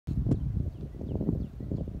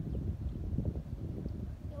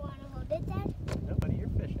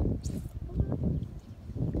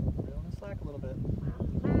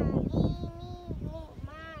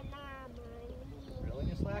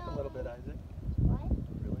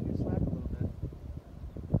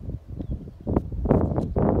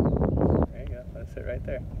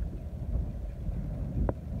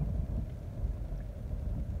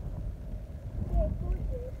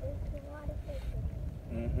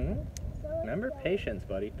Remember, patience,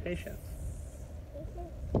 buddy, patience.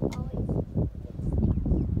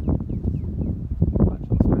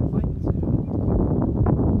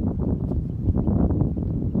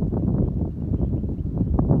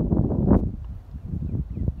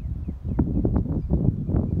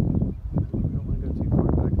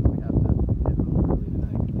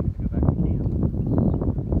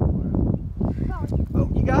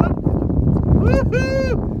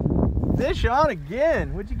 Fish on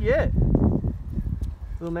again. What'd you get?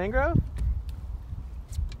 Little mangrove?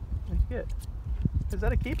 What'd you get? Is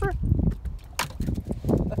that a keeper?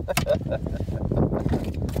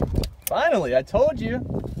 Finally, I told you.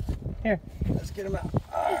 Here, let's get him out.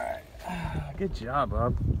 All right. Good job,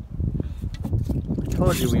 Bob. I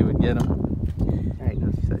told you we would get him. All right,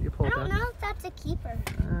 now set your pole down. I don't know if that's a keeper.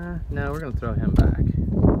 No, we're gonna throw him back.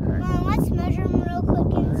 All right. Mom, let's measure him real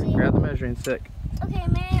quick and see. Grab the measuring stick. Okay,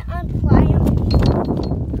 may I unfly him?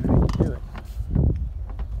 Alright, do it.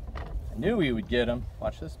 I knew we would get him.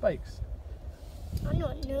 Watch the spikes. I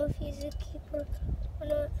don't know if he's a keeper or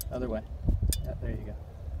not. Other way. Yeah, there you go.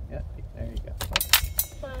 Yeah, there you go.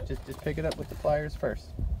 But Just pick it up with the pliers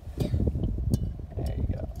first. There you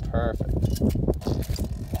go. Perfect.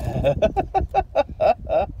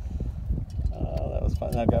 Oh, that was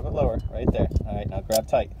fun. Now grab it lower. Right there. Alright, now grab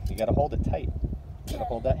tight. You gotta hold it tight. You gotta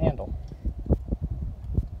hold that handle.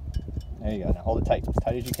 There you go. Now hold it tight. As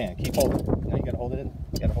tight as you can. Keep holding. Now you gotta hold it in.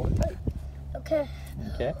 You gotta hold it tight. okay.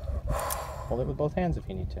 Okay. Hold it with both hands if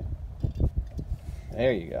you need to.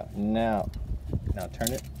 There you go. Now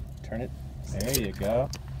turn it. Turn it. There you go.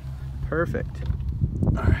 Perfect.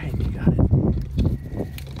 All right, you got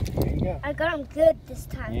it. There you go. I got him good this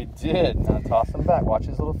time. You did. Now toss him back. Watch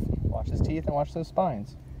his teeth and watch those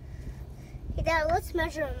spines. Hey, Dad, let's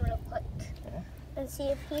measure him real quick. Okay. And see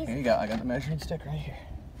if he's... Here you go. I got the measuring stick right here.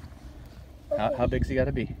 Okay. How big's he got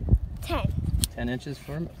to be? 10. 10 inches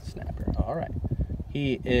for a snapper. All right.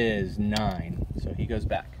 He is 9, so he goes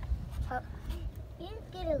back. You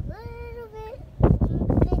get a little bit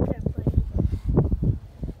bigger, buddy.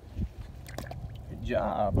 Good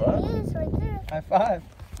job, There bud. he is right there. High five.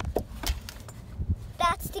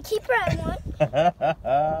 That's the keeper I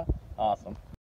want. Awesome.